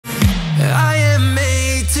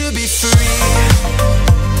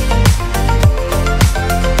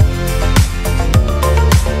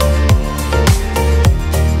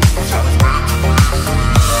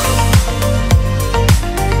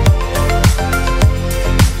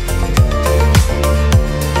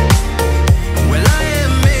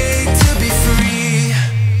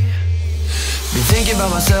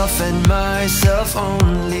myself and myself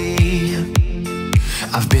only.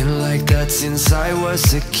 I've been like that since I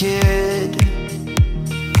was a kid.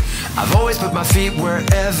 I've always put my feet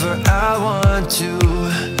wherever I want to.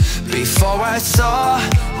 Before I saw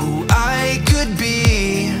who I could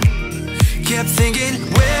be, kept thinking,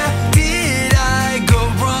 where did I go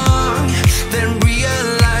wrong? Then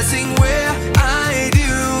realizing where I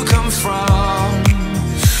do come from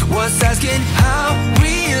was asking how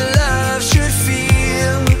real love should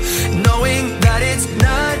feel, knowing that it's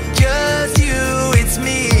not just you, it's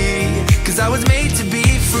me, 'cause I was made to be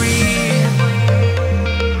free.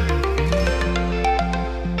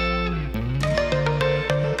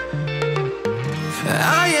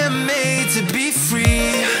 I am made to be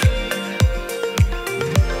free.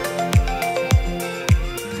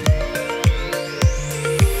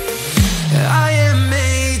 I am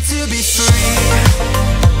made to be free.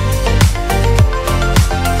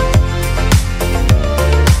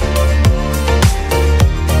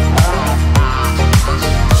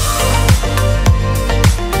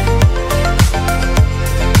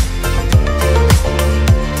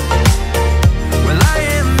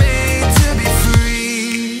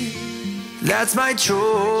 That's my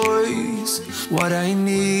choice, what I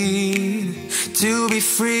need to be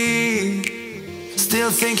free.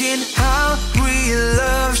 Still thinking how real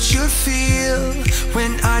love should feel,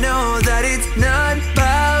 when I know that it's not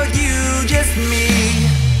about you, just me.